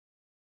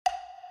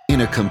In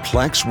a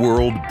complex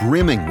world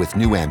brimming with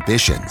new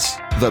ambitions,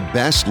 the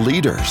best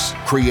leaders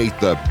create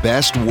the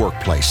best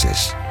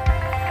workplaces.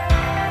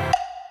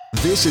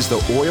 This is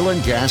the Oil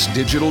and Gas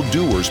Digital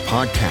Doers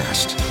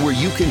podcast, where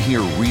you can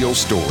hear real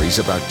stories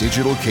about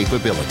digital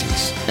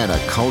capabilities and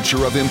a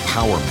culture of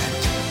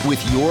empowerment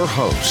with your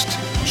host,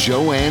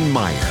 Joanne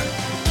Meyer.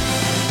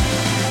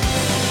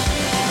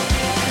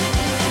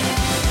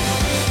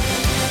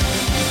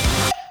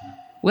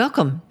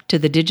 Welcome to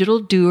the Digital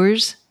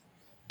Doers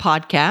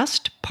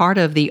podcast, part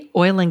of the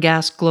Oil and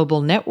Gas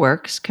Global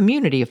Network's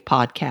community of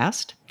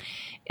podcasts.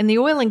 And the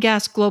Oil and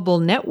Gas Global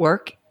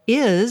Network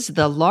is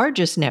the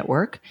largest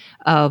network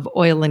of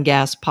oil and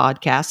gas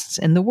podcasts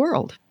in the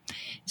world.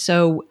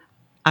 So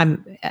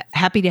I'm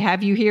happy to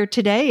have you here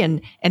today and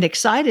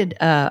excited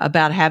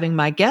about having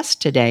my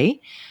guest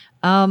today.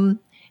 We're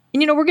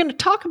going to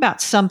talk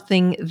about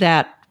something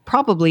that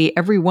probably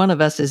every one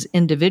of us as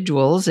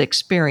individuals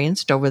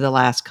experienced over the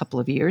last couple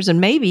of years and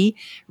maybe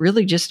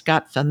really just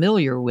got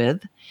familiar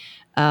with.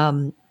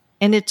 And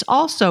it's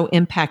also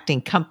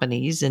impacting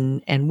companies,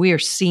 and we're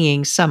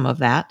seeing some of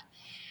that.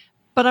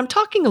 But I'm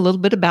talking a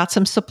little bit about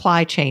some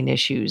supply chain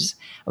issues.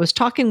 I was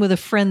talking with a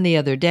friend the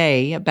other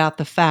day about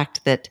the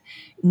fact that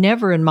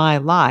never in my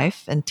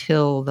life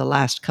until the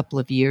last couple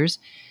of years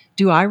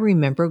do I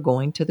remember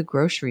going to the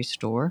grocery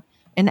store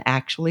and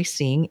actually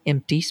seeing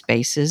empty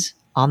spaces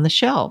on the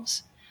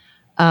shelves.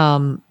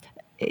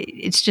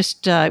 It's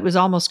just, it was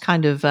almost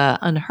kind of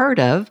unheard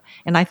of.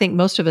 And I think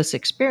most of us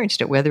experienced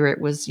it, whether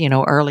it was,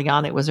 early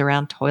on, it was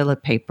around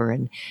toilet paper.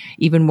 And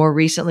even more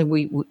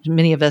recently,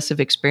 many of us have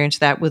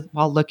experienced that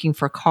while looking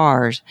for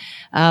cars.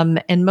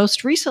 And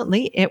most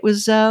recently, it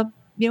was,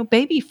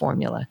 baby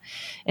formula.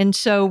 And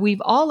so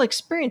we've all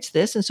experienced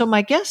this. And so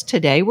my guest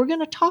today, we're going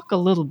to talk a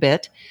little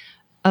bit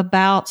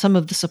about some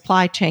of the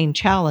supply chain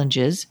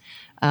challenges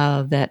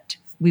that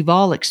we've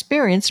all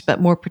experienced, but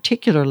more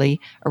particularly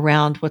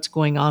around what's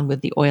going on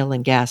with the oil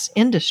and gas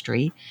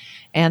industry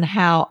and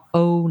how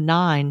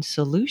O9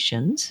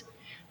 Solutions,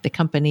 the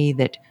company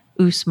that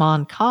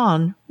Usman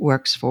Khan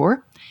works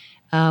for,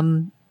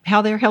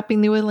 how they're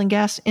helping the oil and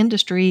gas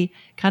industry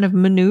kind of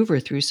maneuver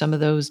through some of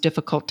those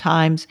difficult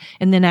times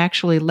and then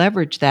actually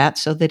leverage that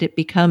so that it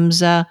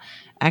becomes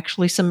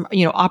actually some,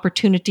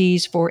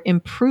 opportunities for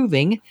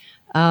improving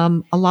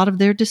a lot of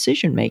their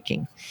decision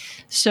making.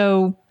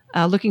 So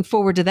looking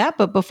forward to that.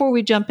 But before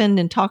we jump in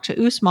and talk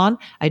to Usman,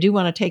 I do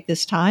want to take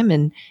this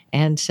time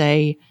and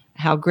say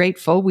how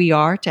grateful we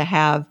are to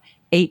have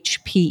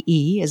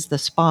HPE as the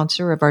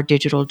sponsor of our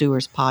Digital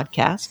Doers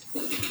podcast.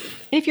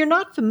 If you're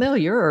not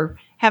familiar or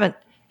haven't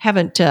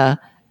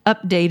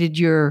updated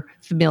your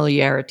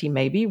familiarity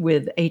maybe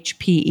with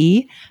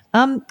HPE,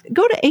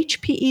 go to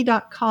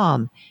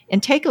hpe.com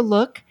and take a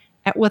look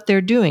at what they're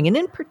doing. And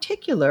in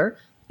particular,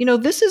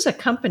 this is a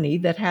company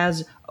that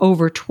has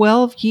over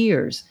 12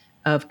 years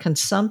of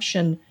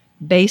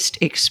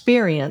consumption-based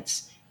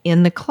experience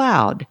in the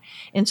cloud.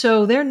 And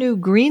so their new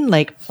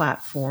GreenLake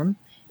platform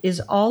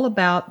is all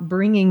about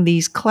bringing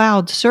these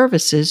cloud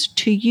services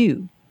to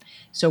you.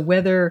 So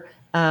whether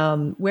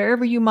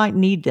wherever you might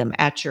need them,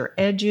 at your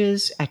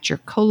edges, at your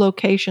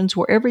co-locations,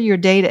 wherever your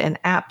data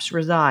and apps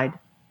reside.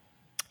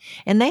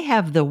 And they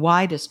have the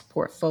widest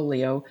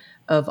portfolio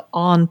of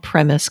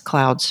on-premise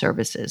cloud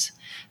services.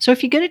 So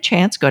if you get a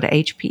chance, go to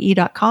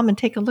hpe.com and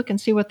take a look and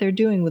see what they're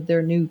doing with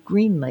their new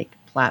GreenLake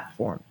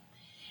platform.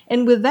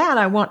 And with that,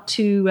 I want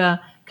to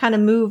kind of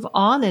move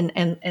on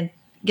and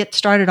get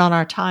started on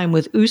our time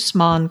with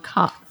Usman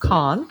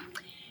Khan.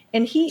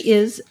 And he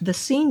is the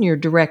Senior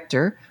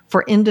Director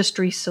for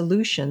Industry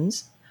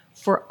Solutions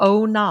for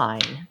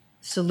O9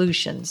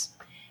 Solutions.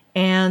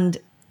 And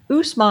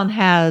Usman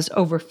has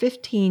over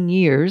 15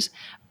 years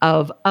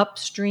of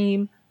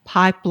upstream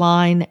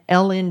pipeline,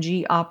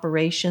 LNG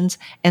operations,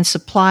 and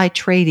supply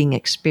trading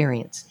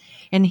experience.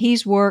 And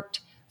he's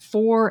worked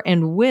for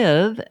and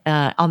with,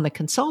 on the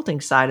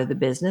consulting side of the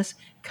business,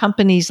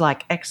 companies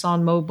like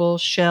ExxonMobil,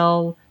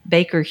 Shell,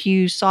 Baker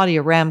Hughes, Saudi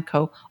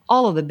Aramco,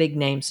 all of the big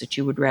names that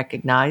you would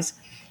recognize.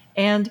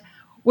 And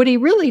what he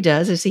really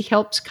does is he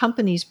helps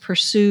companies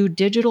pursue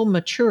digital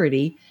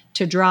maturity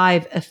to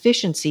drive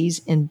efficiencies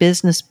in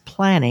business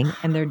planning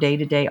and their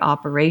day-to-day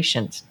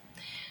operations.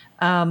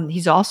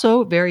 He's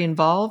also very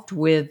involved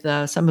with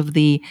some of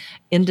the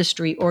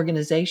industry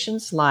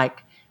organizations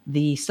like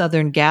the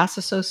Southern Gas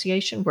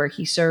Association, where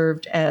he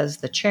served as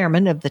the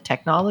chairman of the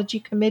technology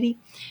committee,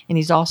 and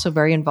he's also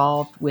very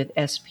involved with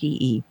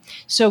SPE.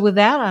 So with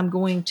that, I'm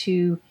going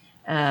to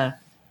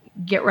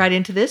get right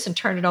into this and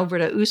turn it over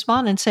to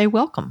Usman and say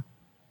welcome.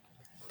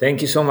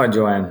 Thank you so much,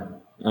 Joanne.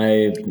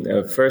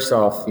 First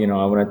off, I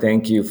want to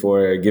thank you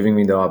for giving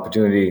me the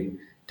opportunity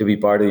to be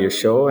part of your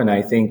show. And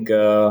I think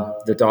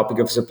the topic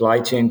of supply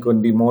chain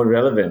couldn't be more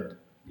relevant,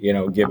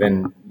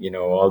 given,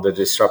 all the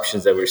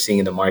disruptions that we're seeing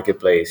in the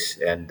marketplace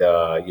and,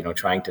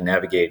 trying to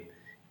navigate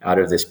out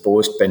of this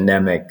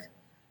post-pandemic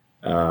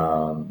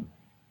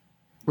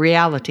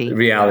reality.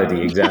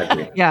 Reality,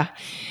 exactly.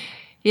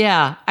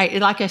 Yeah.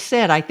 Like I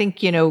said, I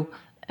think,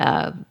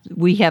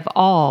 we have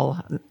all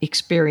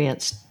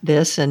experienced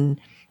this, and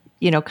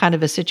kind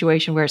of a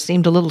situation where it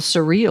seemed a little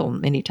surreal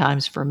many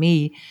times for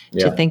me to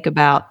Yeah. think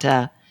about,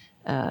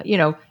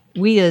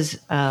 we as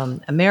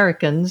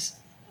Americans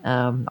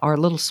are a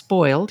little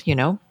spoiled,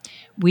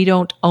 We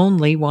don't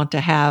only want to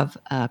have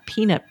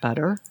peanut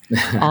butter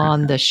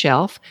on the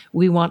shelf,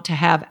 we want to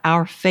have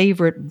our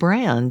favorite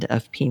brand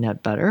of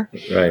peanut butter.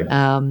 Right.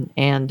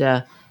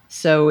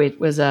 So it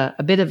was a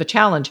bit of a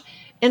challenge.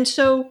 And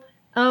so,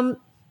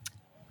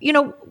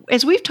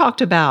 as we've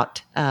talked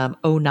about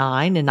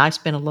 '09, and I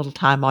spent a little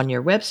time on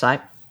your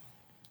website,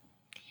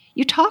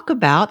 you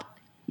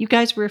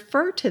guys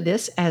refer to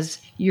this as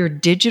your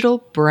digital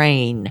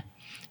brain.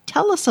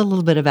 Tell us a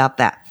little bit about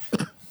that.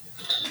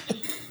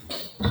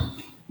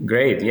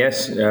 Great.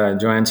 Yes,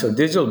 Joanne. So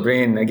digital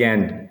brain,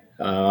 again,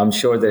 I'm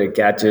sure that it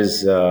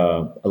catches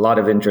a lot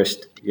of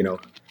interest,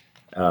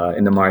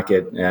 in the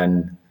market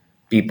and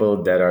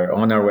people that are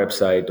on our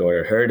website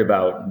or heard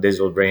about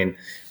digital brain,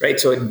 right?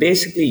 So it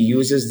basically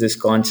uses this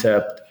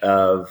concept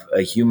of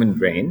a human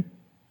brain,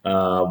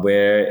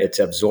 where it's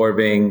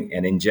absorbing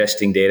and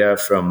ingesting data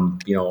from,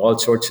 all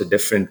sorts of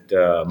different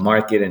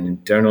market and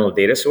internal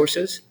data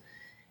sources.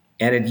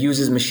 And it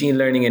uses machine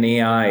learning and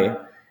AI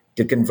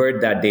to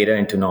convert that data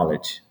into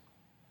knowledge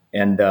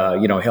and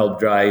help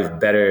drive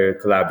better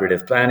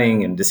collaborative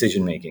planning and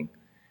decision making.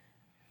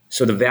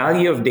 So the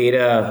value of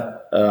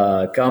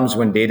data comes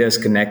when data is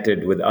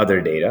connected with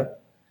other data.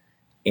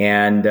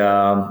 And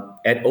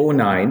at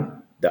 '09,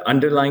 the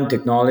underlying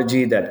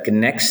technology that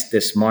connects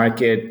this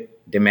market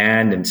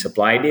demand and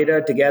supply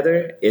data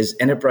together is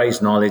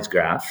enterprise knowledge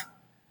graph,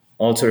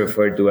 also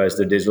referred to as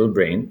the digital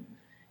brain.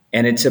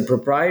 And it's a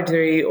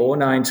proprietary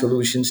 '09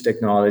 solutions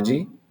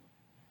technology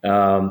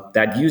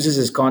that uses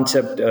this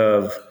concept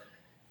of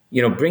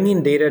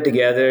bringing data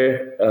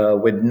together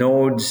with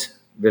nodes,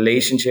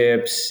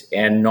 relationships,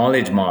 and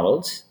knowledge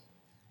models,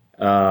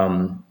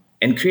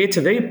 and creates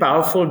a very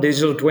powerful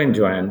digital twin,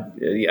 Joanne.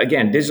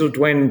 Again, digital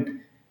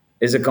twin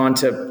is a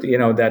concept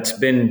that's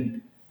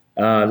been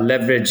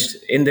leveraged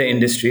in the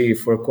industry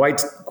for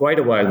quite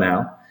a while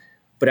now.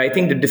 But I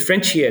think the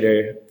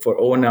differentiator for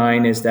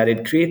 '09 is that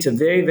it creates a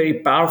very, very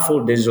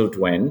powerful digital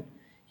twin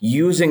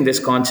using this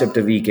concept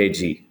of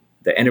EKG,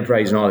 the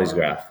enterprise knowledge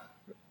graph.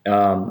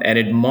 And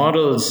it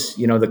models,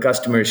 the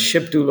customer's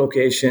ship to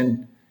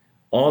location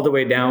all the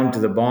way down to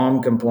the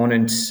BOM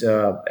components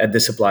at the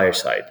supplier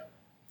side.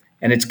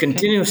 And it's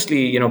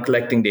continuously,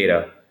 collecting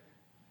data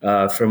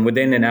from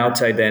within and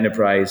outside the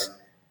enterprise.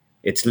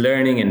 It's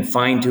learning and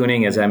fine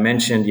tuning, as I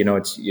mentioned.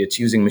 It's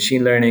using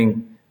machine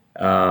learning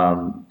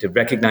to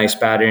recognize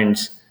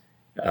patterns,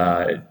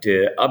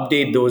 to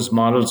update those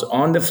models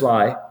on the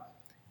fly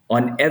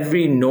on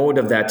every node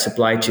of that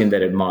supply chain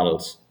that it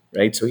models.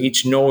 Right, so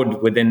each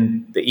node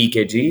within the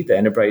EKG, the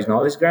enterprise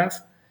knowledge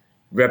graph,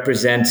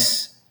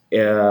 represents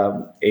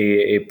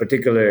a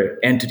particular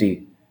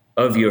entity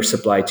of your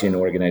supply chain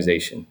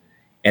organization,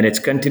 and it's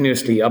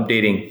continuously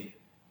updating,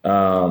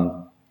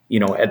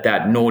 at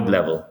that node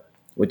level,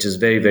 which is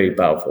very, very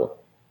powerful.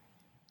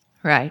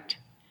 Right.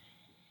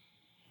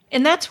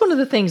 And that's one of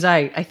the things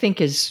I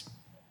think is,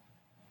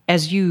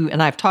 as you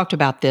and I've talked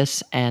about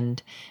this,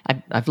 and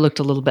I've looked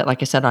a little bit,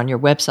 like I said, on your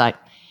website,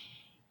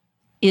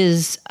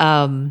 is,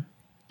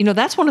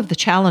 that's one of the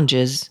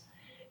challenges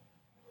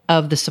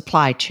of the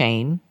supply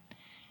chain.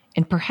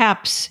 And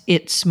perhaps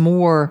it's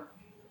more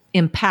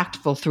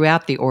impactful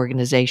throughout the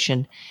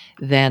organization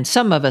than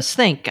some of us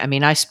think. I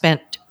mean, I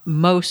spent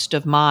most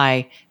of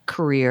my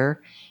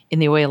career in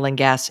the oil and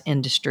gas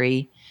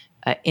industry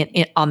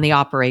on the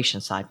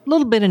operations side, a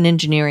little bit in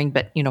engineering,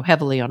 but,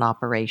 heavily on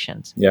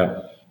operations.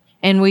 Yeah.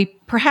 And we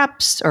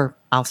perhaps, or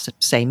I'll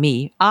say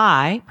me,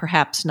 I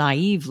perhaps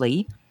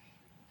naively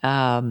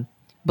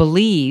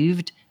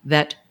believed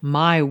that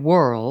my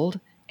world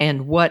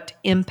and what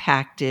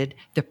impacted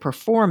the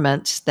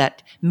performance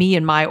that me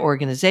and my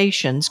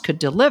organizations could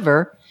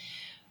deliver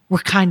were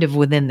kind of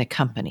within the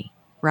company,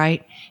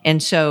 right?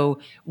 And so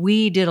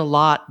we did a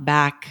lot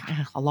back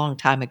a long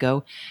time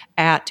ago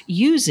at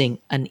using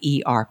an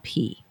ERP,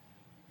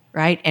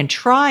 right? And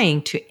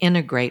trying to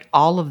integrate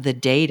all of the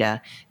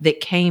data that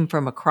came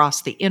from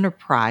across the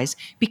enterprise,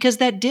 because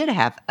that did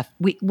have,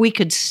 we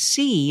could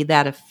see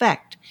that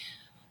effect.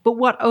 But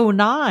what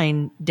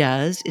 '09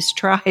 does is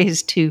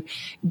tries to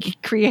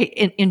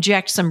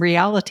inject some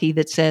reality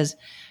that says,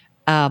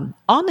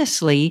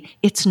 honestly,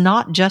 it's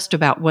not just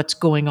about what's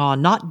going on,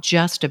 not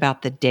just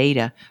about the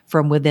data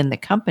from within the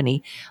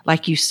company.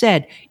 Like you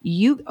said,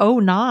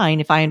 '09,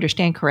 if I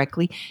understand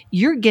correctly,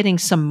 you're getting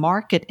some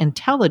market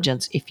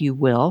intelligence, if you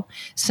will,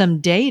 some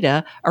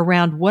data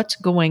around what's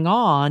going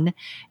on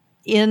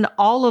in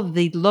all of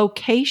the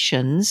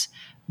locations,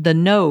 the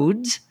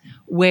nodes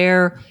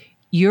where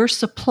your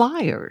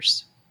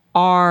suppliers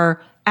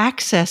are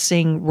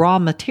accessing raw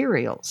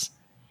materials.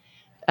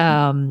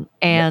 And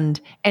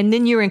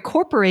then you're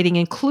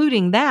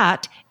including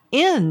that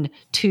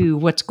into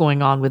what's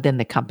going on within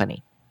the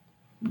company.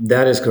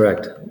 That is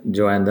correct,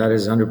 Joanne. That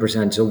is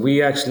 100%. So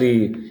we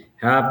actually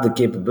have the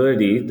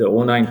capability. The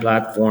 '09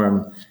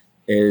 platform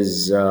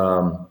is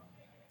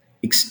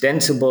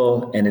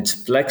extensible and it's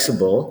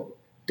flexible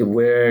to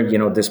where,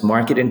 this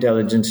market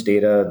intelligence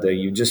data that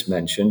you just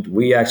mentioned,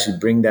 we actually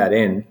bring that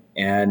in,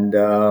 and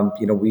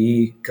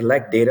we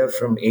collect data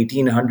from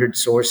 1,800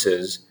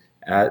 sources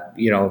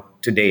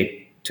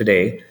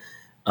today,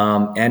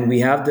 and we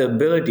have the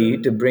ability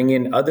to bring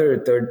in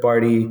other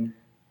third-party,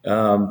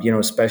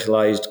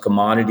 specialized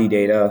commodity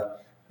data,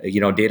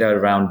 data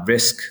around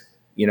risk.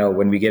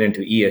 When we get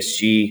into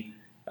ESG,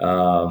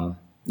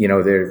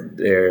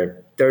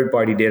 they're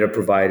third-party data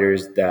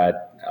providers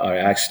that are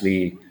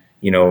actually,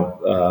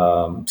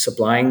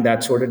 supplying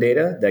that sort of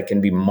data that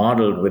can be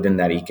modeled within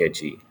that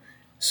EKG.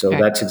 So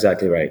that's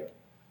exactly right.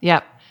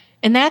 Yeah.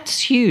 And that's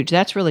huge.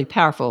 That's really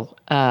powerful.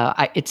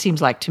 It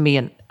seems like to me,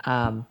 and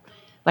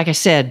like I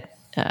said,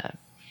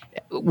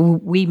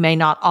 we may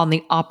not, on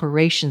the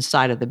operations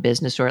side of the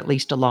business, or at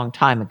least a long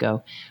time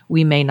ago,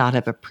 we may not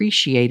have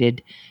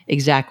appreciated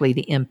exactly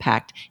the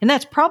impact. And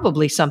that's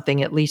probably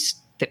something, at least,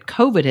 that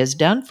COVID has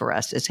done for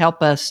us, is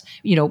help us,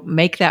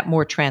 make that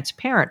more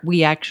transparent.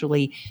 We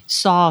actually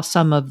saw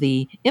some of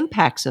the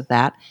impacts of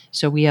that,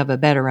 so we have a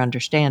better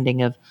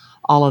understanding of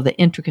all of the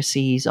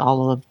intricacies,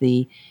 all of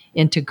the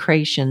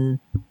integration,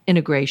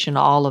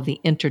 all of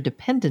the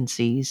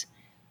interdependencies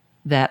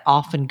that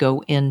often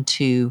go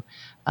into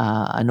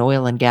an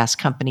oil and gas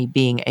company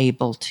being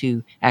able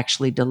to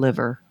actually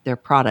deliver their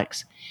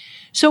products.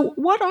 So,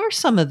 what are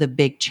some of the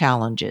big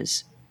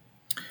challenges,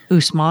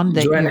 Usman,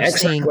 that Joanne, you're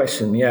excellent seeing?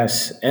 question.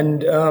 Yes.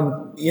 And,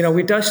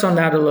 we touched on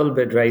that a little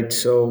bit, right?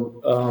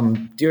 So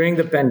during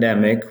the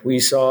pandemic, we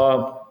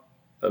saw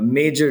a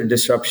major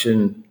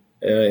disruption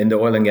in the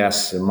oil and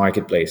gas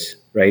marketplace,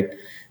 right?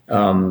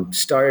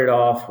 Started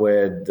off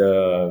with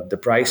the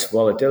price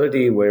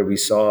volatility, where we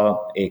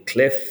saw a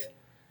cliff,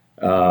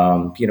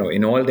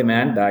 in oil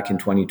demand back in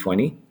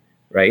 2020,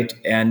 right?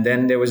 And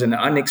then there was an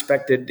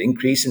unexpected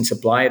increase in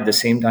supply at the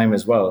same time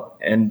as well.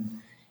 And,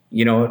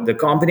 the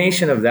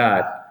combination of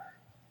that,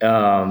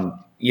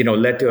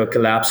 led to a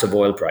collapse of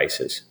oil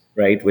prices,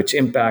 right? Which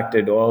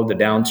impacted all the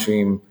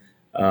downstream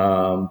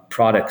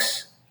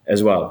products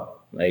as well.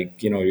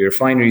 Like, your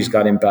refineries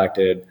got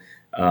impacted,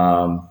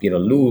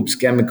 lubes,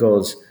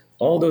 chemicals,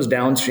 all those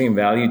downstream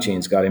value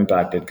chains got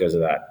impacted because of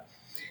that.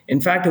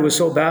 In fact, it was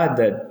so bad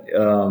that,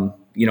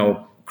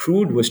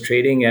 crude was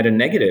trading at a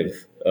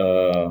negative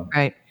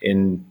Right.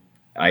 in,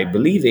 I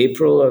believe,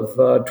 April of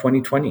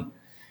 2020.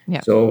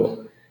 Yeah.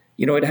 So,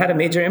 it had a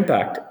major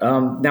impact.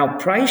 Now,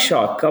 price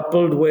shock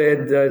coupled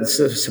with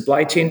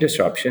supply chain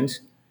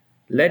disruptions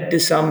led to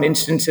some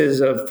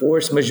instances of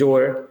force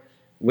majeure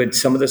with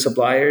some of the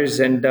suppliers.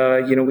 And,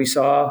 we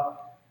saw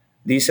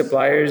these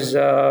suppliers,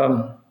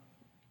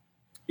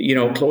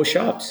 close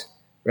shops,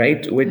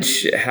 right?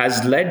 Which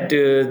has led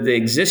to the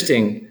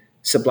existing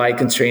supply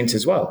constraints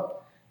as well.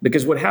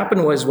 Because what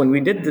happened was when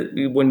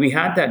we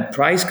had that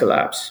price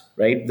collapse,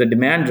 right, the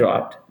demand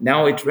dropped.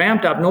 Now it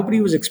ramped up.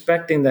 Nobody was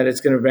expecting that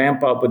it's going to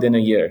ramp up within a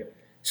year.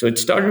 So it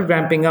started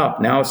ramping up.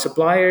 Now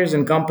suppliers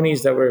and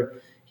companies that were,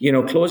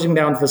 closing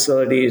down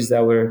facilities,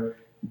 that were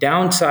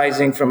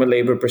downsizing from a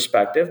labor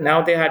perspective,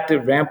 now they had to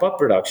ramp up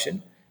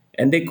production,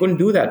 and they couldn't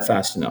do that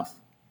fast enough,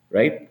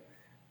 right?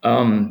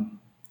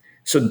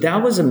 So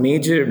that was a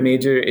major,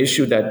 major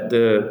issue that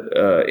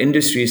the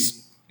industry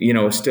is,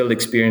 still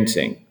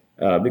experiencing.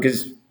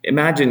 Because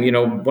imagine,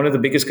 one of the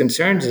biggest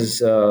concerns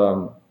is,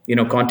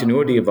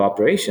 continuity of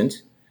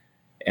operations.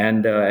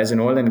 And as an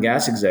oil and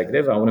gas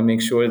executive, I want to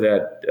make sure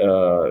that,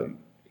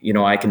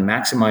 I can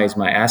maximize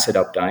my asset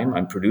uptime.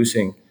 I'm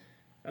producing,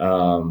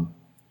 I'm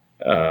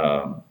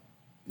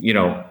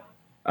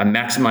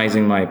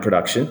maximizing my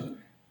production.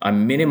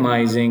 I'm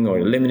minimizing or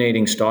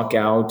eliminating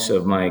stockouts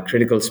of my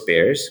critical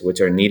spares,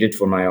 which are needed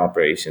for my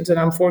operations. And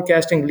I'm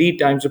forecasting lead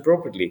times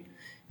appropriately.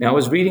 Now, I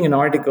was reading an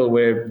article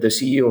where the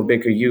CEO of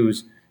Baker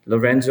Hughes,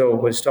 Lorenzo,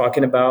 was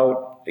talking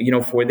about,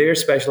 for their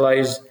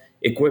specialized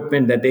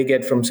equipment that they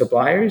get from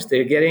suppliers,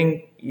 they're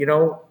getting,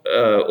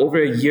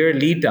 over a year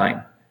lead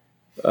time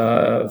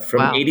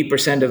from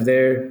 80% of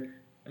their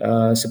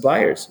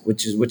suppliers,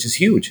 which is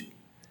huge.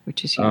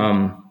 Which is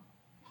huge.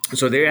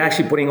 So they're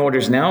actually putting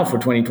orders now for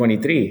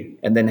 2023.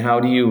 And then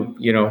how do you,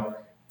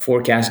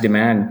 forecast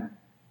demand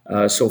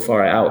so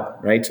far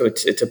out, right? So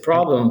it's a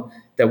problem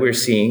that we're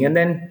seeing. And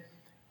then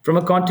from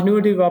a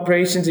continuity of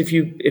operations, if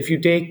you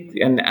take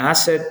an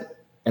asset,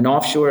 an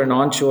offshore and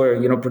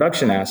onshore,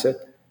 production asset,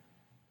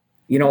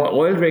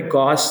 oil rig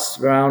costs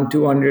around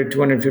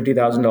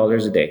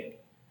 $250,000 a day.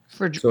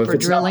 So if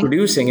it's drilling? not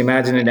producing,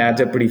 imagine it adds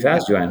up pretty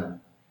fast,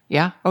 Joanne.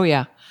 Yeah. Oh,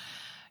 yeah.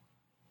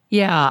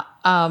 Yeah.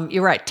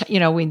 You're right.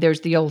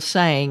 There's the old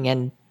saying,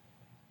 and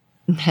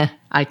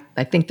I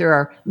think there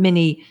are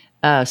many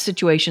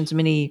situations,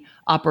 many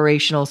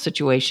operational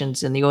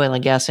situations in the oil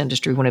and gas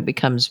industry when it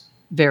becomes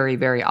very,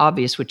 very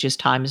obvious, which is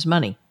time is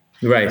money.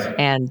 Right.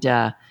 And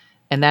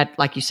that,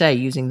 like you say,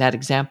 using that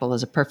example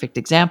as a perfect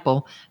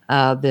example,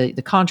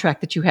 the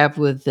contract that you have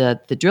with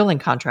the drilling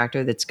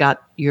contractor that's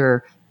got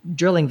your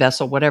drilling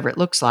vessel, whatever it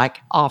looks like,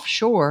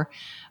 offshore,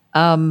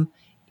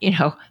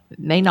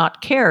 may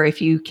not care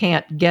if you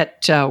can't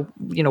get,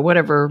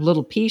 whatever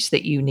little piece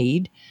that you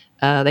need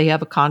they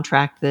have a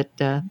contract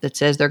that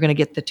says they're going to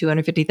get the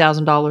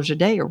 $250,000 a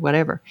day or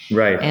whatever.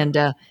 Right. And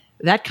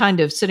that kind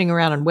of sitting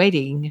around and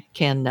waiting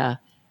can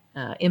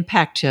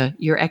impact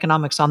your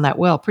economics on that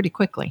well pretty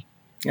quickly.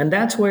 And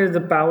that's where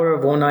the power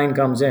of O9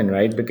 comes in,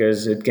 right?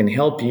 Because it can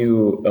help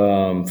you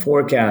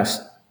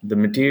forecast the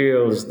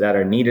materials that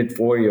are needed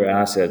for your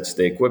assets,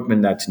 the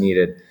equipment that's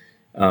needed.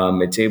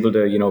 It's able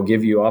to,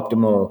 give you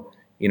optimal,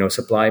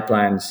 supply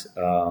plans,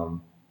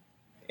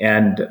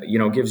 and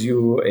gives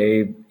you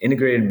a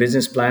integrated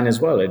business plan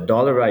as well. It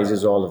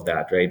dollarizes all of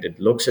that, right?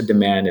 It looks at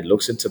demand, it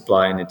looks at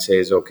supply, and it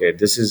says, okay,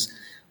 this is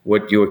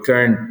what your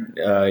current,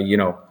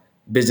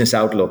 business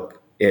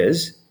outlook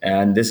is,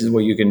 and this is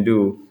what you can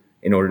do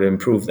in order to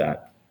improve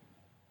that.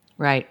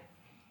 Right.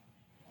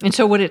 And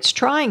so what it's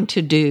trying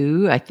to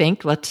do, I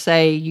think, let's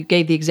say you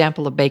gave the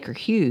example of Baker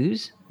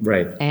Hughes.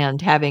 Right.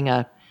 And having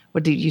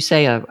what did you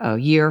say, a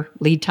year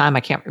lead time? I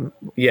can't remember.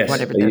 Yes,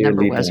 whatever the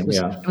number was.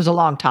 Time, it was a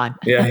long time.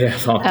 Yeah,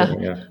 long time,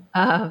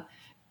 yeah.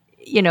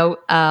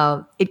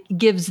 It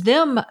gives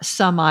them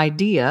some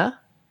idea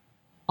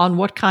on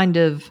what kind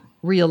of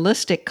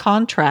realistic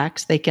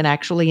contracts they can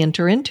actually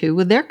enter into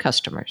with their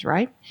customers,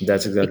 right?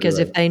 That's exactly because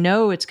right. if they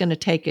know it's going to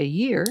take a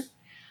year,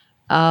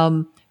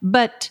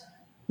 but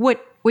what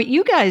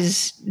you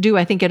guys do,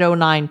 I think at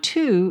O9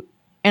 too,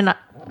 and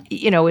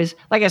is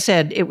like I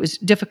said, it was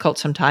difficult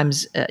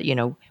sometimes.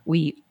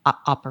 We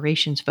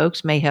operations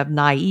folks may have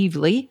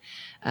naively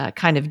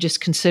kind of just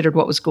considered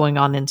what was going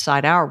on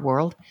inside our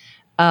world,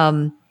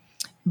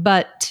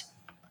 but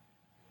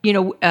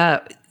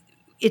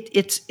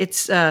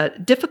it's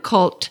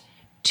difficult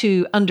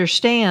to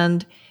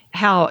understand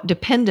how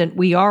dependent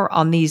we are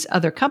on these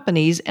other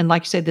companies, and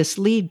like you said, this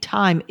lead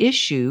time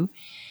issue,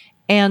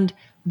 and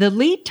the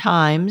lead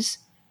times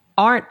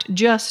aren't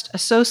just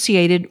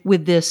associated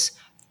with this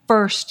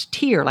first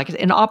tier. Like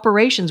in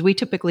operations, we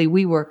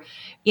were,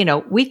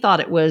 we thought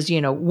it was,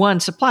 one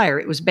supplier.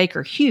 It was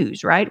Baker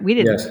Hughes, right? We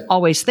didn't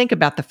always think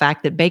about the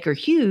fact that Baker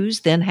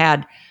Hughes then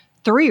had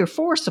 3 or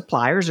 4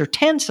 suppliers or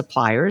 10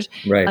 suppliers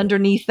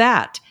underneath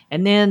that.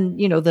 And then,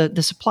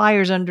 the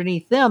suppliers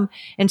underneath them.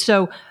 And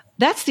so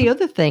that's the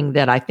other thing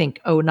that I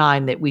think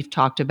O9 that we've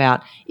talked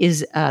about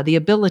is the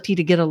ability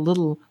to get a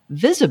little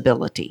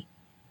visibility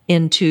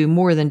into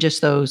more than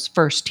just those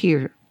first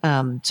tier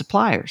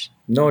suppliers.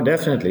 No,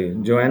 definitely,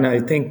 Joanna. I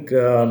think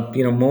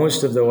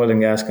most of the oil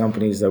and gas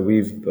companies that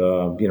we've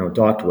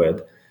talked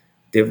with,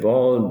 they've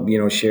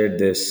all shared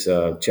this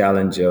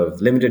challenge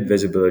of limited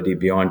visibility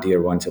beyond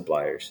tier 1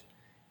 suppliers,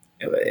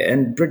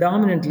 and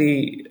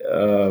predominantly,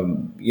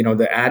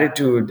 the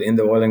attitude in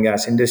the oil and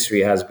gas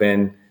industry has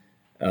been,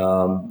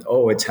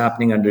 it's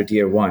happening under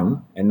tier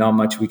 1, and not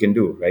much we can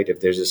do, right? If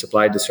there's a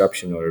supply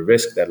disruption or a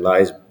risk that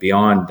lies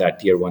beyond that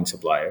tier 1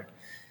 supplier.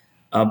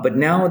 But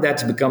now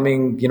that's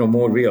becoming,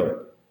 more real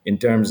in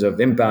terms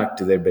of impact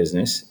to their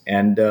business.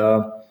 And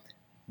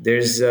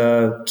there's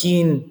a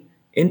keen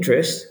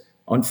interest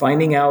on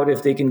finding out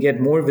if they can get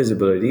more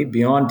visibility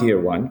beyond tier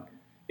 1.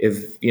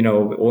 If,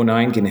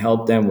 O9 can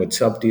help them with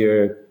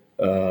sub-tier,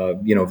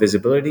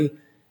 visibility.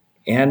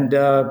 And,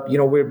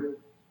 we're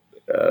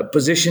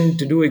positioned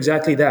to do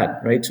exactly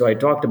that, right? So I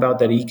talked about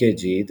that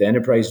EKG, the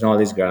Enterprise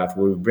Knowledge Graph,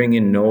 where we bring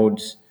in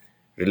nodes,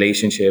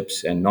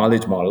 relationships, and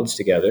knowledge models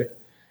together.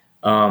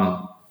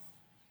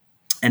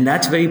 And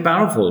that's very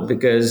powerful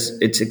because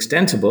it's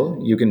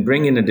extensible. You can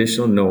bring in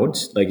additional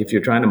nodes. Like if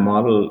you're trying to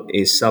model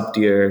a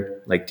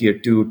sub-tier, like tier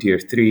 2, tier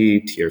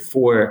 3, tier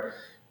 4,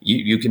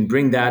 you can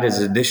bring that as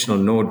an additional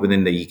node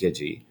within the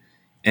EKG.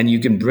 And you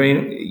can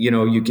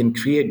you can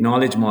create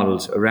knowledge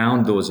models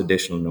around those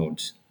additional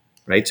nodes,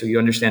 right? So you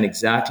understand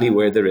exactly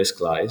where the risk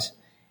lies.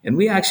 And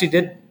we actually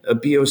did a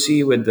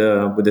POC with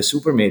the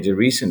super major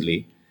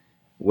recently,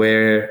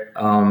 where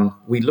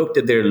we looked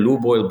at their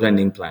lube oil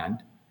blending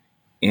plant,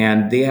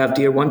 and they have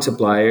tier 1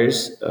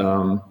 suppliers,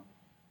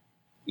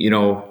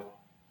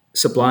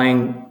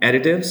 supplying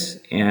additives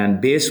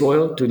and base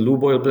oil to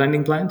lube oil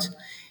blending plants.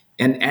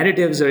 And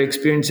additives are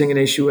experiencing an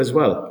issue as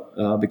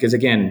well, because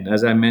again,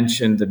 as I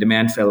mentioned, the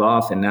demand fell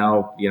off, and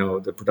now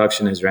the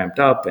production has ramped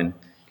up, and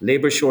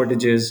labor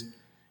shortages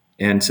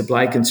and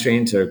supply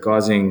constraints are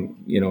causing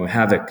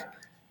havoc,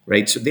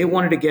 right? So they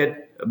wanted to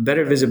get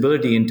better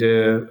visibility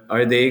into,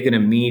 are they going to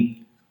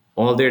meet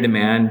all their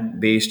demand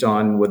based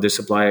on what their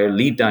supplier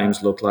lead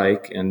times look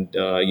like, and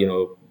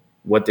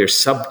what their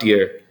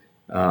sub-tier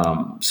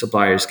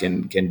suppliers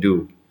can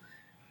do.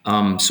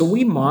 So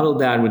we modeled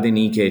that within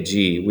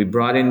EKG. We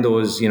brought in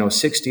those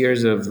 6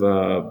 tiers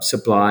of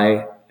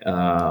supply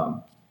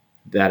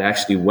that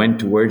actually went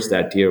towards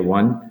that tier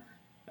 1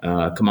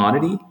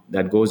 commodity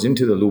that goes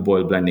into the lube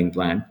oil blending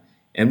plant.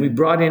 And we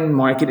brought in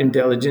market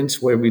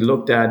intelligence, where we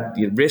looked at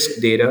the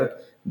risk data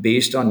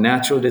based on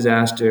natural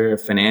disaster,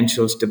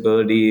 financial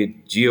stability,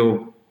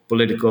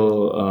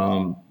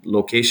 geopolitical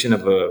location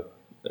of a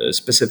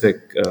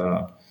specific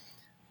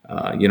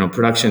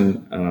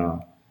production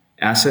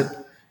asset.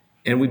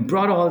 And we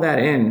brought all that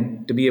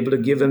in to be able to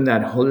give them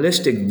that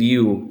holistic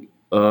view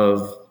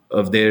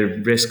of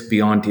their risk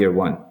beyond tier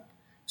 1.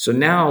 So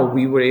now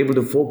we were able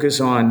to focus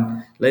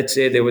on, let's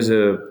say there was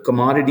a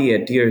commodity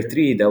at tier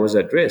 3 that was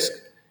at risk.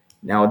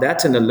 Now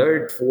that's an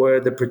alert for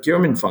the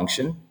procurement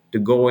function to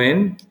go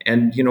in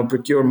and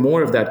procure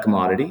more of that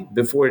commodity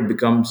before it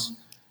becomes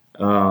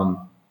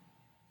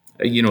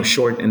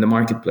short in the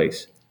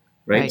marketplace,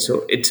 right? Right.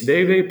 So it's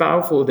very, very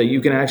powerful that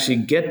you can actually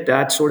get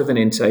that sort of an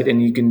insight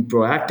and you can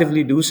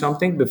proactively do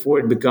something before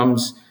it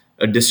becomes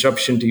a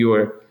disruption to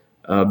your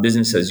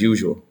business as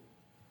usual.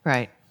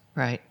 Right.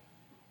 Right.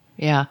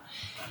 Yeah.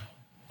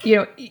 You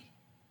know,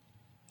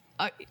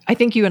 I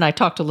think you and I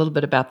talked a little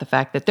bit about the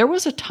fact that there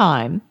was a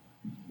time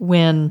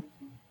when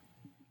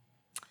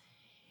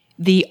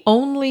the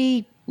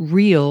only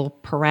real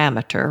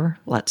parameter,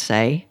 let's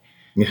say,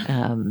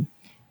 Yeah.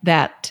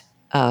 that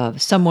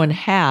someone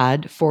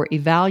had for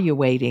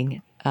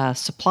evaluating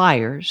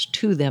suppliers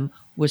to them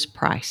was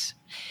price.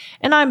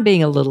 And I'm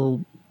being a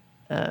little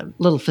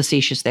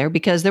facetious there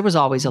because there was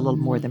always a little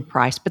more than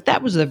price, but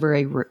that was the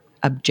very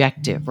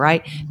objective,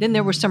 right? Then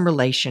there were some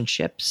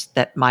relationships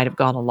that might have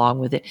gone along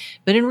with it.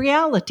 But in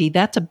reality,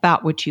 that's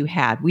about what you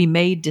had. We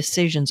made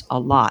decisions a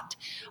lot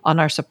on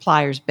our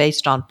suppliers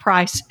based on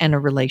price and a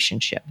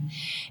relationship.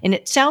 And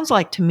it sounds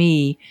like to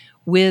me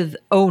with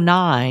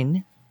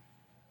 '09,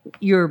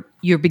 you're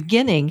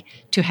beginning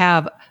to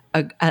have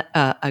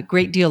a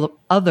great deal of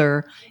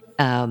other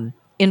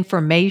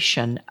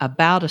information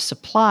about a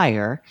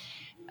supplier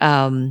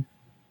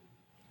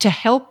to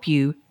help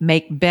you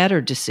make better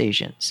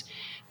decisions,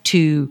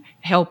 to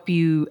help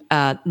you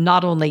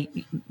not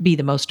only be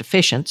the most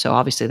efficient, so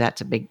obviously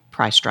that's a big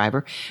price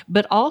driver,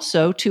 but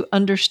also to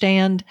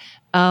understand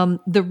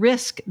the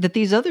risk that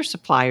these other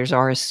suppliers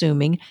are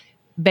assuming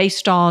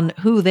based on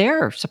who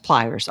their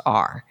suppliers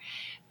are.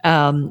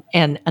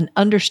 And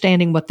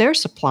understanding what their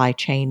supply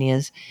chain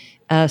is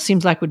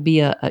seems like would be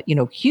a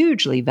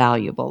hugely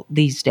valuable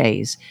these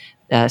days,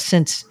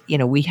 since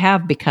we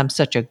have become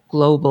such a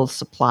global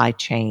supply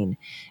chain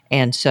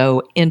and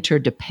so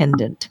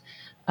interdependent.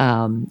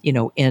 In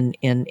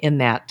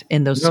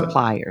those No,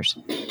 suppliers.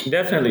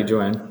 definitely,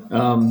 Joanne.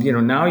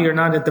 Now you're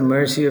not at the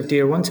mercy of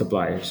tier 1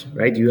 suppliers,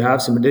 right? You have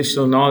some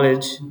additional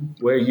knowledge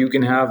where you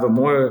can have a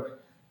more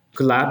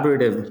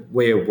collaborative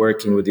way of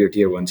working with your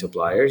tier 1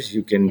 suppliers.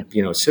 You can,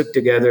 Yep. sit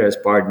together as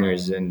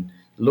partners and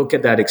look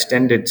at that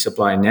extended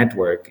supply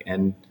network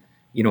and,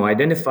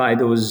 identify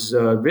those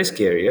risk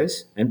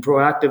areas and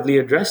proactively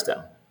address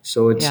them.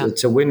 So it's Yeah.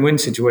 it's a win-win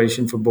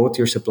situation for both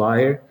your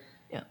supplier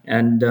Yeah.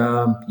 and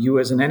you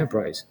as an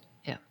enterprise.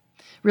 Yeah.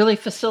 Really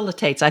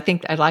facilitates. I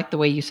think I like the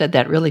way you said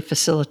that. Really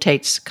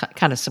facilitates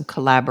kind of some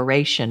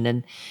collaboration,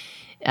 and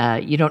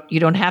you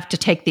don't have to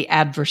take the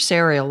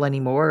adversarial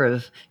anymore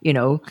of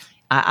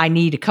I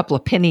need a couple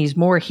of pennies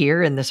more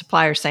here, and the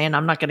supplier saying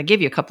I'm not going to give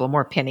you a couple of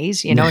more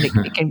pennies, and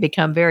it can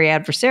become very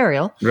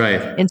adversarial.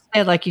 Right.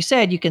 Instead, like you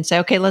said, you can say,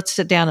 okay, let's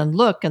sit down and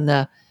look, and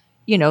the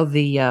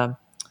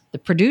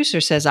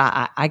producer says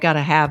I got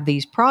to have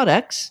these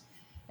products,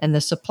 and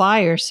the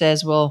supplier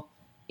says, well,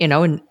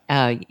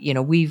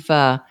 we've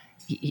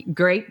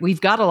great,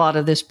 we've got a lot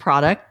of this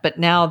product, but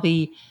now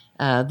the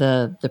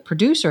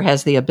producer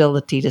has the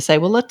ability to say,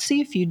 well, let's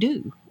see if you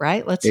do,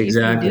 right? Let's see if you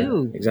Exactly,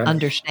 do exactly.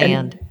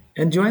 understand.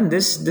 And Joanne,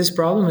 this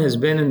problem has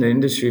been in the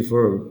industry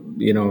for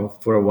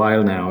a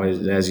while now,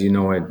 as you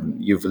know it.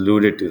 You've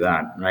alluded to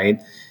that,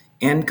 right?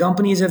 And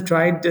companies have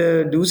tried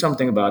to do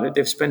something about it.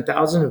 They've spent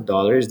thousands of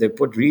dollars. They've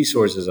put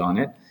resources on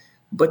it.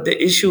 But the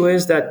issue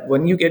is that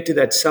when you get to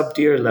that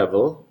sub-tier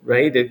level,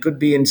 right, it could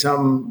be in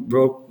some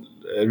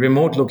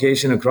remote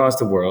location across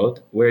the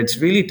world where it's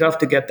really tough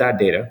to get that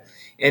data.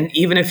 And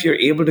even if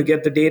you're able to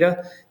get the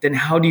data, then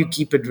how do you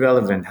keep it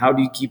relevant? How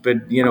do you keep it,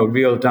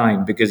 real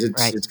time? Because it's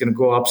Right. it's going to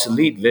go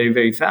obsolete very,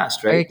 very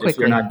fast, right? Very If you're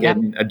quickly. not Yep.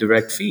 getting a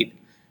direct feed. Yep.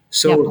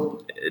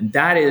 So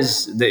that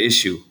is the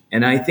issue.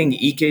 And I think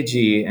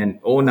EKG and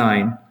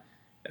 '09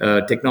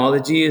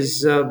 technology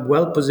is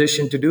well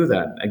positioned to do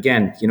that.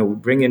 Again,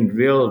 bring in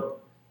real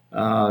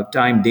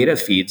time data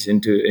feeds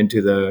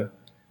into the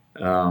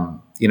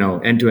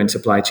end-to-end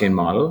supply chain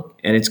model,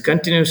 and it's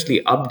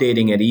continuously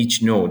updating at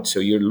each node. So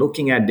you're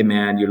looking at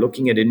demand, you're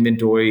looking at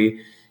inventory,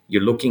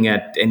 you're looking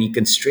at any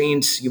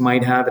constraints you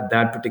might have at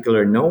that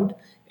particular node,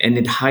 and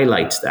it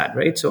highlights that,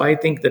 right? So I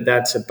think that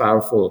that's a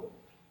powerful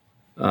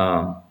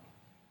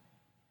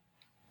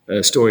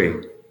story.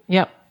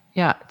 Yep.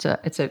 Yeah.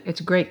 It's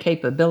a great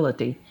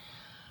capability.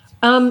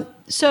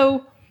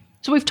 So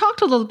we've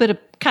talked a little bit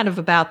kind of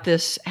about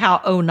this, how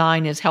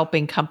 '09 is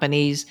helping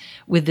companies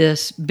with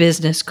this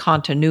business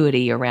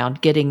continuity around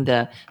getting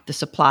the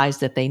supplies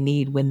that they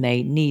need when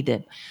they need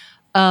it.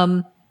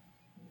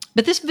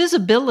 But this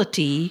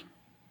visibility,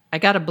 I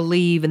got to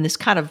believe in this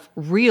kind of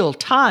real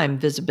time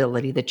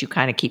visibility that you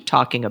kind of keep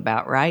talking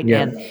about, right?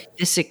 Yeah. And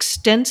this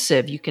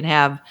extensive, you can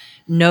have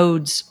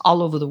nodes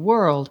all over the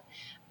world.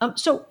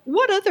 So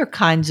what other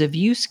kinds of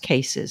use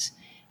cases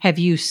have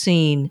you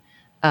seen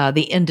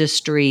the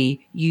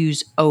industry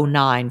use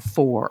 '09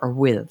 for or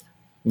with?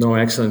 No,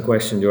 excellent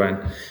question, Joanne.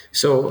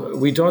 So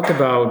we talked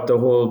about the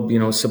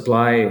whole,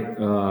 supply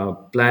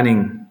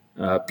planning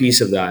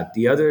piece of that.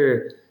 The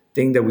other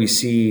thing that we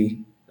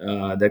see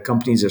that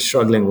companies are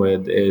struggling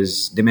with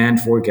is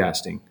demand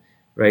forecasting,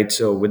 right?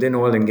 So within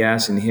oil and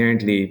gas,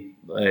 inherently,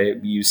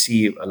 you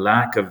see a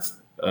lack of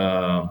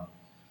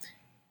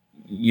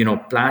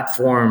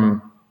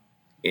platform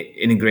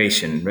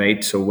integration,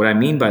 right? So what I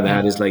mean by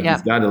that is like Yeah.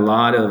 you've got a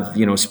lot of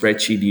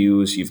spreadsheet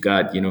use, you've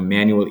got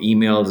manual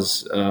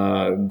emails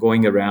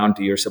going around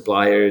to your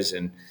suppliers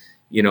and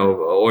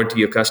or to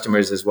your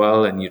customers as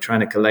well, and you're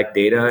trying to collect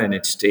data, and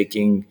it's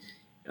taking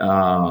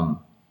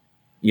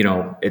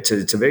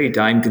it's a very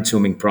time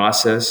consuming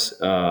process.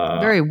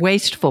 Very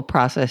wasteful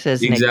process,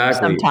 isn't it?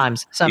 Exactly.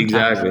 Sometimes.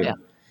 Exactly. Yeah.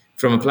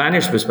 From a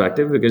planner's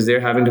perspective, because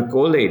they're having to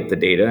collate the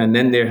data and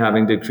then they're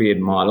having to create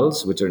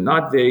models, which are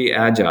not very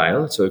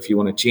agile. So if you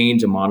want to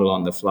change a model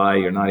on the fly,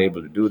 you're not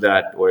able to do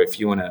that. Or if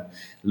you want to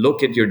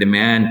look at your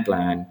demand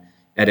plan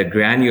at a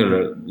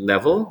granular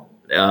level,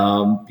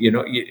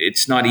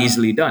 it's not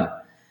easily done.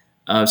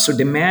 So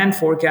demand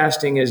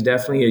forecasting is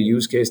definitely a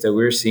use case that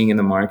we're seeing in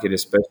the market,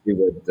 especially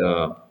with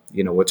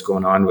what's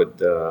going on with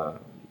the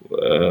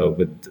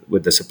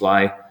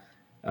supply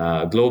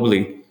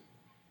globally.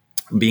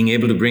 Being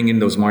able to bring in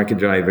those market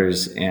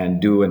drivers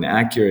and do an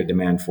accurate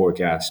demand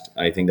forecast,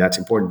 I think that's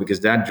important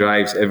because that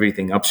drives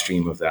everything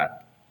upstream of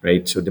that,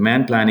 right? So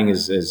demand planning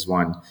is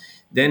one.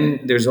 Then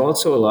there's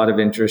also a lot of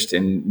interest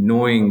in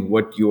knowing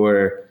what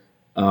your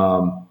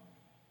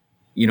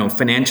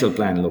financial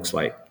plan looks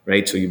like,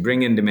 right? So you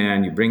bring in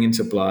demand, you bring in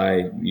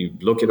supply, you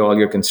look at all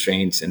your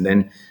constraints, and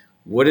then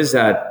what does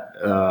that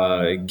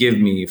give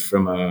me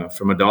from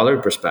a dollar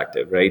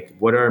perspective, right?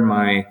 What are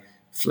my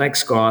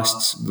flex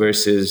costs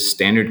versus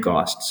standard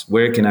costs?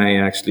 Where can I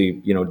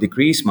actually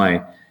decrease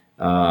my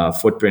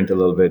footprint a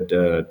little bit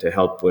to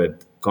help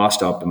with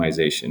cost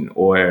optimization,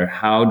 or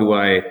how do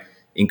I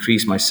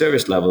increase my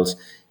service levels?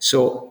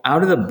 So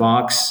out of the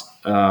box,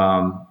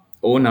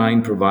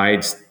 O9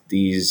 provides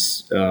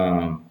these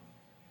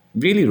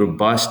really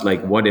robust,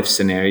 like what if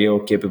scenario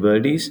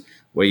capabilities,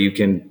 where you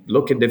can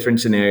look at different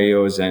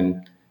scenarios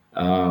and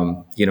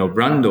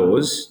run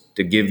those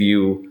to give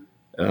you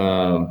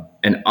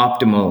an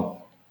optimal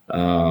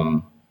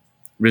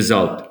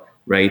result,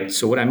 right?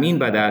 So what I mean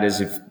by that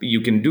is if you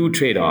can do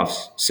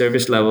trade-offs,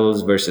 service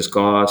levels versus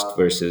cost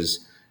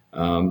versus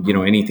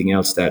anything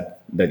else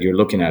that you're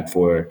looking at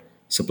for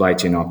supply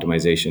chain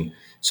optimization.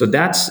 So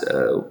that's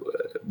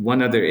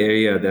one other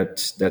area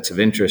that's of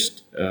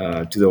interest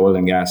to the oil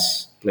and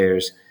gas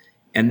players.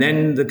 And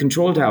then the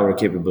control tower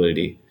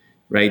capability,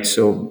 right?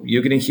 So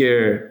you're going to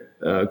hear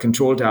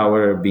control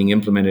tower being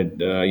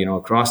implemented,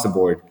 across the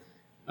board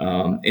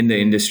in the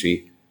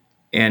industry,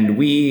 and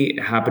we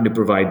happen to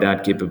provide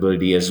that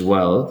capability as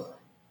well.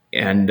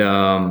 And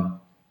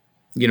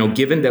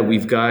given that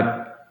we've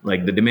got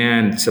like the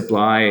demand,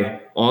 supply,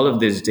 all of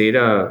this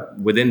data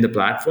within the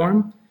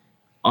platform,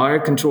 our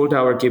control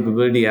tower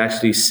capability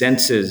actually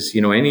senses,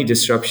 any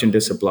disruption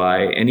to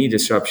supply, any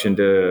disruption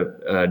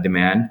to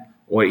demand,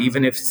 or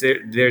even if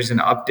there's an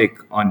uptick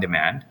on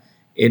demand,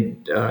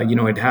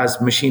 it has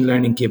machine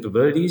learning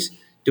capabilities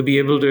to be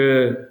able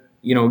to,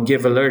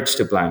 give alerts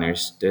to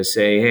planners to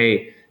say,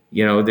 hey,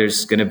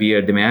 there's going to be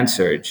a demand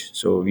surge,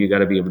 so you got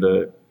to be able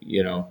to,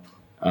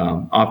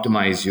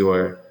 optimize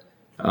your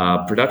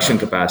production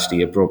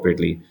capacity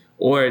appropriately,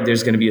 or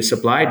there's going to be a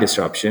supply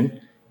disruption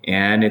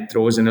and it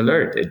throws an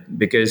alert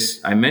because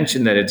I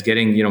mentioned that it's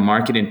getting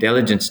market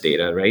intelligence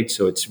data, right?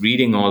 So it's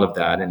reading all of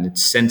that and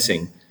it's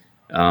sensing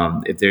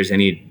if there's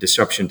any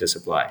disruption to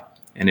supply,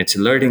 and it's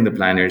alerting the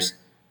planners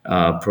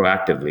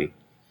proactively.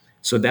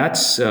 So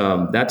that's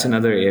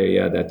another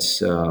area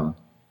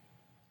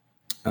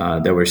that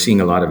we're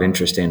seeing a lot of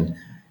interest in.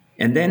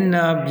 And then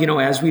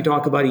as we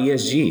talk about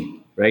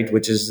ESG, right,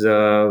 which is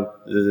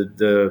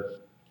the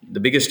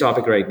biggest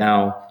topic right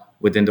now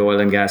within the oil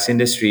and gas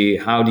industry.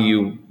 How do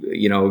you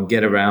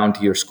get around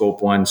to your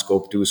scope 1,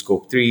 scope 2,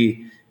 scope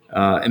 3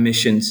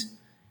 emissions?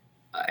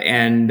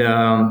 And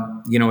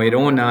at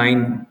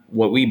O9,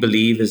 what we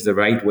believe is the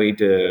right way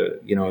to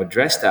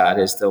address that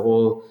is the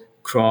whole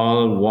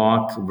crawl,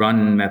 walk,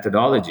 run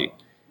methodology,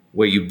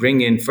 where you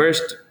bring in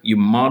first, you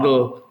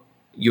model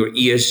your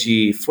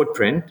ESG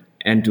footprint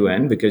end to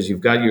end because you've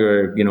got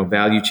your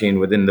value chain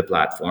within the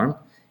platform,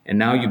 and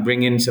now you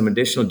bring in some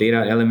additional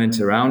data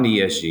elements around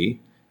ESG,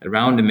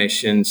 around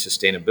emissions,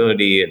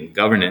 sustainability, and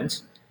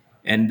governance,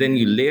 and then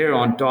you layer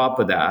on top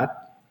of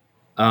that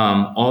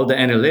all the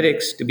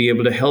analytics to be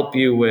able to help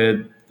you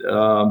with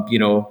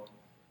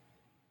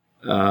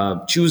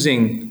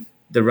choosing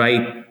the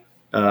right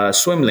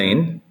swim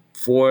lane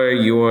for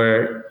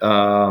your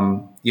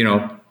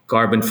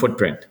carbon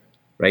footprint,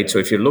 right? So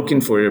if you're looking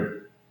for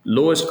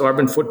lowest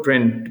carbon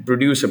footprint to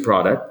produce a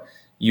product,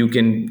 you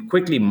can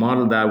quickly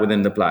model that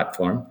within the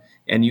platform,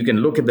 and you can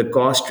look at the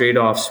cost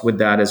trade-offs with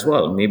that as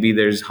well. Maybe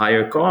there's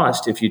higher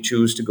cost if you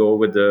choose to go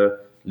with the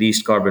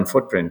least carbon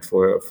footprint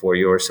for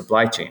your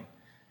supply chain.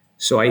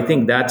 So I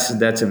think that's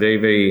a very,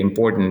 very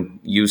important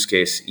use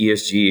case,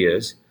 ESG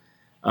is.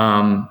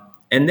 And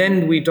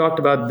then we talked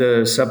about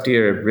the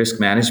sub-tier risk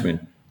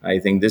management. I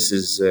think this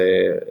is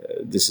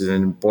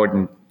an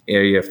important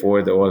area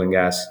for the oil and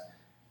gas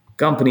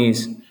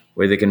companies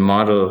where they can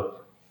model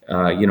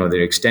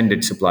their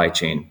extended supply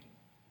chain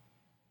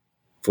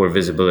for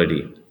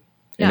visibility and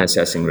Yeah.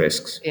 assessing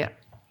risks. Yeah.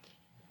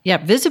 Yeah.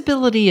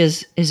 Visibility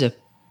is a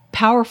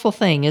powerful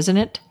thing, isn't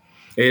it?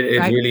 It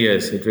Right. really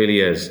is. It really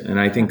is. And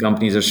I think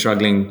companies are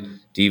struggling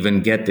to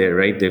even get there,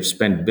 right? They've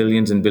spent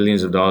billions and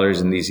billions of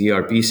dollars in these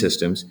ERP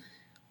systems.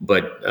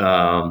 But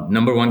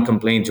number one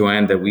complaint,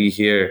 Joanne, that we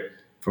hear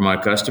from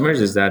our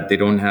customers is that they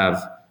don't have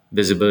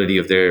visibility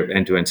of their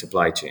end to end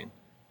supply chain.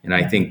 And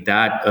I think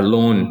that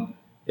alone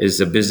is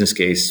a business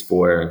case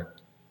for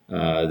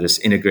this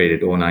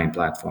integrated O9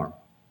 platform.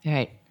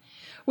 Right.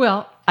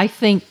 Well, I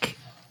think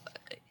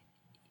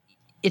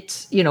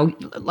it's,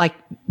 like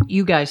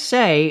you guys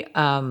say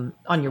on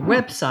your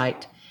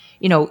website,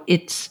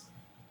 it's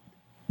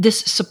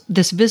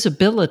this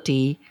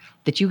visibility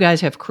that you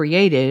guys have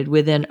created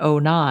within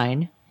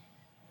O9.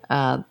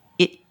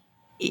 It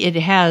it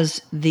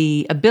has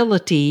the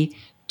ability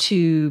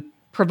to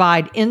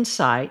provide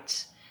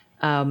insights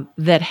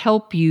that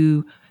help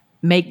you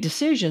make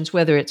decisions,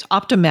 whether it's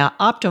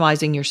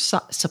optimizing your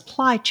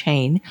supply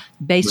chain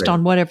based Right.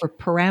 on whatever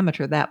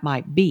parameter that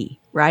might be,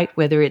 right?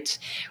 Whether it's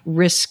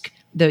risk,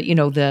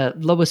 the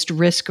lowest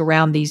risk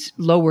around these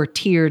lower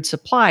tiered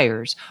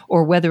suppliers,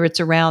 or whether it's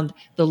around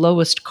the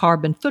lowest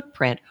carbon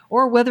footprint,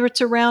 or whether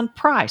it's around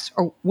price,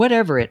 or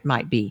whatever it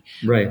might be.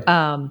 Right.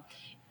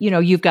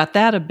 You've got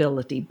that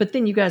ability, but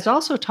then you guys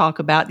also talk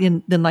about,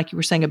 then like you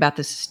were saying about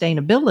the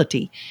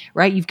sustainability,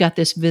 right? You've got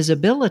this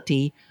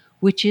visibility,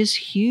 which is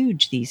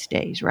huge these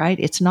days, right?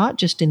 It's not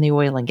just in the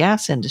oil and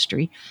gas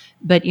industry,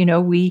 but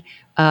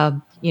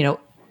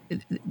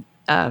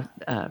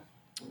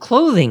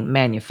clothing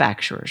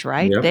manufacturers,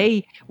 right?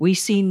 Yep. We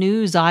see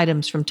news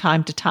items from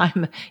time to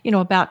time,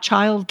 about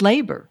child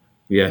labor,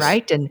 Yes.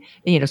 right? And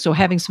so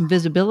having some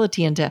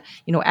visibility into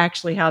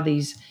actually how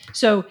these,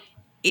 so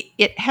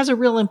it has a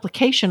real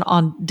implication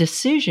on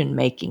decision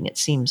making, it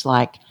seems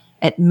like,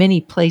 at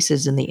many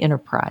places in the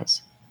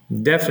enterprise.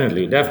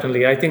 Definitely,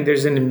 definitely. I think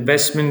there's an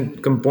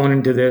investment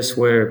component to this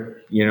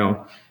where,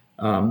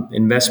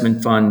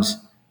 investment funds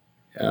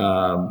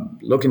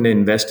looking to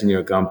invest in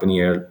your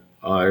company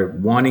are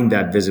wanting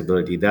that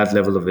visibility, that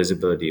level of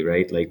visibility,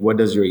 right? Like, what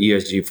does your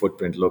ESG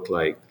footprint look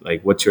like?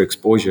 Like, what's your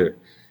exposure,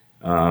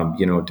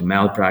 to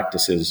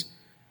malpractices,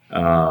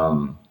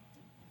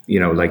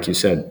 like you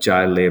said,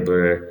 child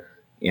labor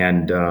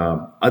and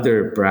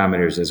other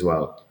parameters as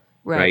well,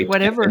 Right. right? And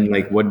Whatever.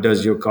 like, what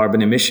does your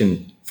carbon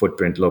emission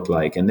footprint look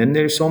like? And then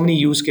there's so many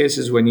use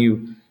cases when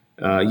you,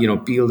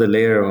 peel the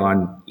layer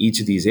on each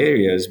of these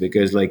areas,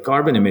 because like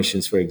carbon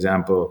emissions, for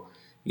example,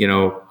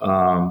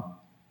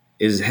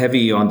 is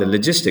heavy on the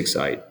logistics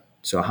side.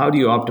 So how do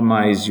you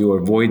optimize your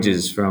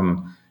voyages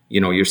from,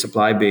 your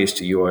supply base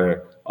to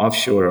your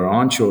offshore or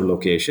onshore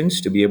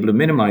locations to be able to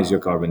minimize your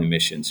carbon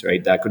emissions,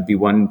 right? That could be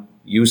one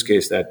use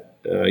case that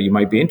you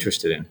might be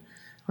interested in.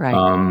 Right.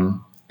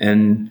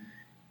 And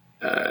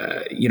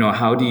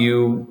how do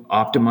you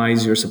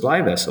optimize your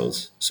supply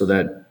vessels so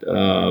that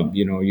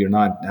you're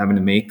not having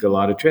to make a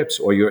lot of trips,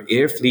 or your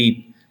air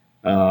fleet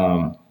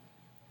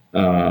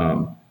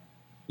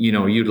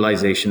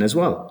utilization as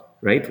well,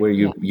 right? Where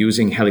you're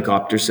using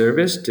helicopter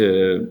service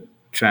to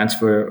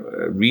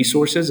transfer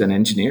resources and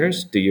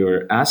engineers to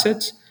your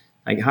assets.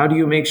 Like, how do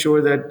you make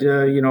sure that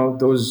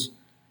those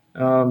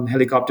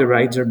helicopter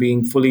rides are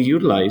being fully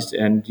utilized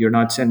and you're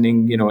not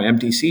sending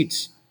empty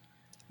seats?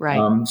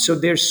 Right. So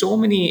there's so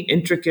many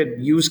intricate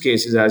use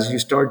cases as you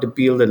start to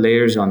peel the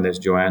layers on this,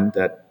 Joanne,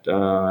 that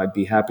I'd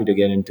be happy to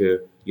get into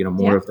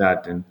more of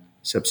that in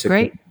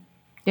subsequent Great.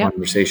 Yeah.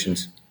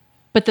 conversations.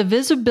 But the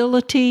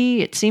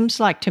visibility, it seems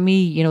like to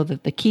me,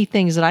 the key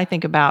things that I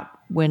think about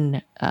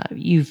when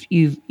you've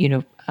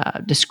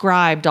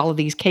described all of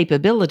these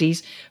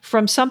capabilities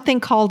from something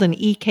called an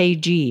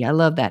EKG. I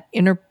love that,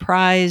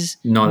 Enterprise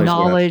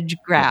Knowledge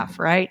Graph,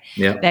 right?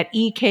 Yeah. That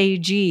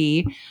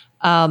EKG,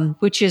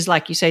 which is,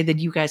 like you say, that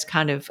you guys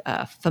kind of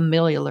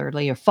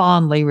familiarly or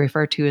fondly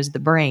refer to as the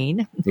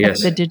brain,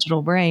 Yes. the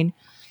digital brain.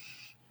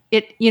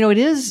 It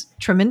is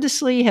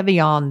tremendously heavy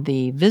on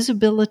the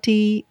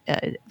visibility,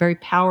 very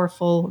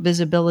powerful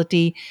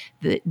visibility,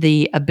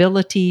 the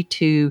ability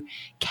to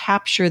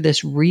capture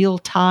this real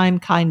time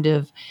kind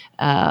of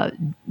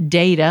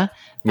data,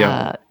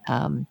 Yeah.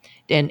 and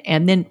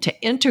then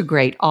to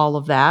integrate all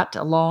of that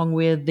along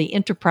with the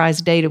enterprise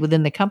data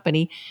within the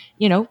company.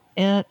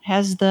 It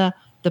has the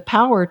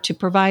power to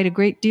provide a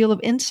great deal of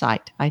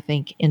insight, I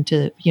think,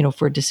 into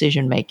for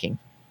decision making.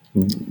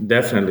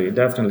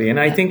 Definitely. And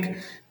I think,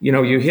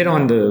 you hit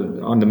on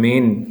the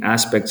main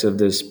aspects of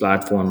this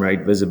platform, right?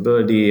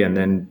 Visibility, and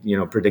then,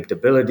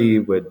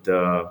 predictability with,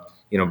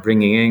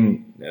 bringing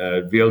in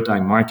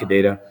real-time market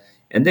data.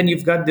 And then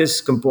you've got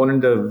this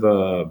component of,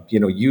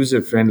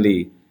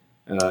 user-friendly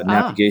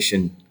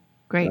navigation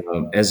Great.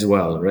 as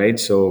well, right?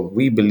 So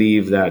we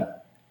believe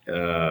that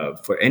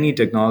for any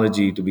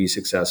technology to be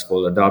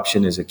successful,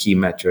 adoption is a key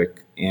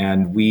metric.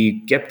 And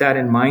we kept that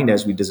in mind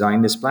as we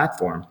designed this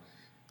platform.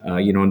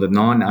 The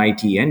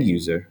non-IT end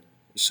user.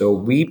 So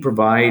we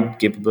provide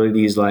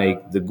capabilities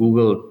like the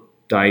Google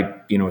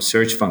type,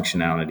 search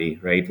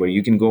functionality, right? Where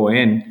you can go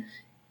in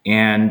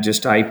and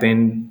just type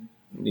in,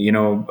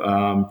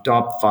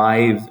 top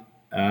 5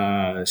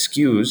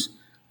 SKUs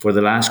for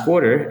the last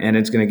quarter, and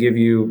it's going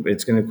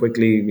to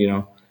quickly,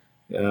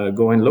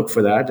 go and look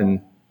for that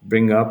and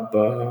bring up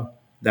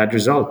that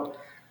result.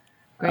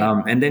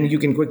 And then you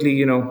can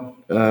quickly,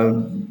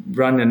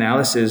 run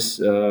analysis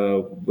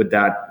with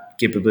that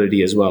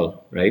capability as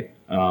well, right?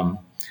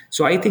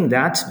 So I think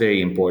that's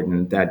very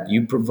important, that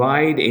you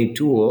provide a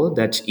tool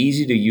that's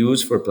easy to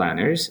use for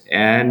planners,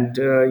 and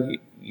the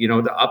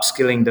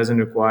upskilling doesn't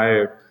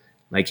require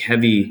like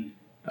heavy,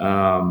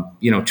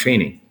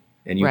 training,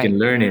 and you can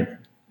learn it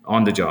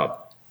on the job.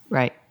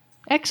 Right.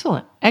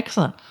 Excellent.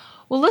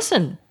 Well,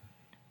 listen,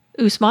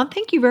 Usman,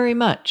 thank you very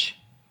much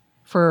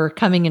for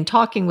coming and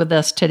talking with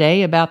us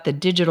today about the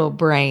digital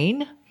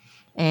brain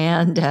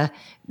and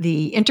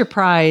the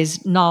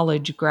enterprise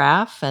knowledge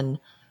graph and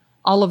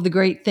all of the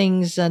great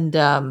things and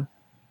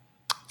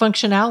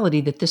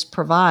functionality that this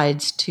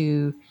provides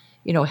to,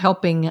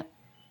 helping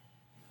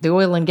the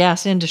oil and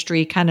gas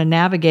industry kind of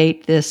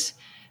navigate this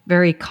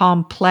very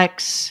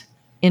complex,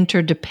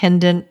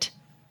 interdependent,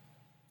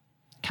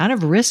 kind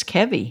of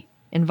risk-heavy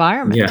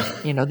environment,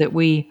 that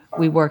we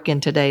work in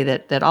today,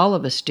 that all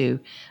of us do.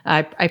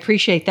 I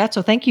appreciate that.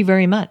 So thank you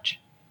very much.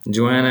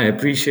 Joanne, I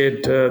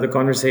appreciate the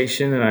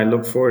conversation, and I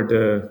look forward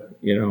to,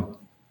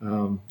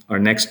 our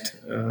next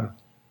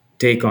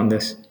take on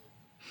this.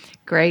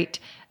 Great.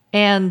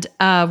 And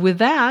with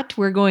that,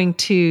 we're going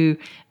to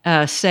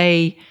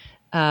say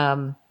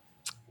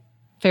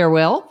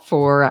farewell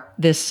for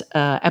this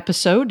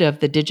episode of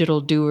the Digital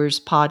Doers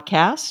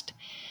podcast.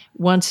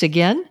 Once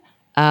again,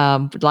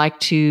 would like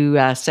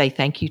to say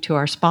thank you to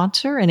our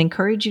sponsor and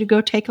encourage you to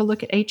go take a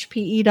look at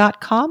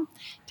HPE.com.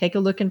 Take a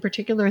look in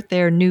particular at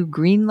their new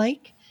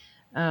GreenLake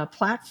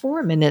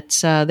platform, and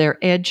it's their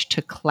edge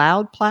to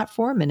cloud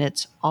platform, and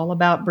it's all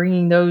about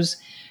bringing those,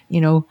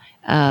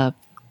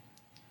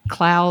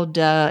 cloud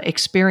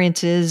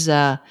experiences,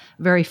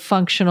 very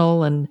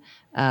functional and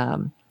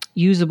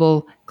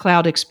usable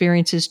cloud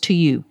experiences to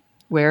you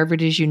wherever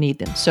it is you need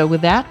them. So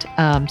with that,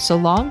 so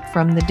long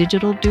from the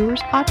Digital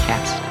Doers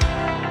podcast.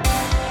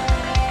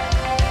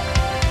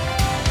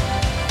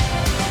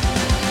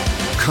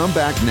 Come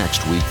back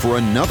next week for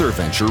another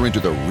venture into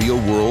the real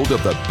world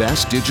of the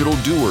best digital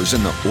doers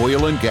in the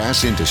oil and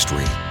gas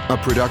industry, a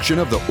production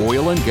of the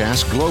Oil and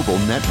Gas Global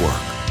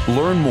Network.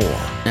 Learn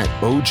more at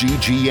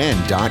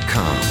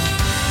OGGN.com.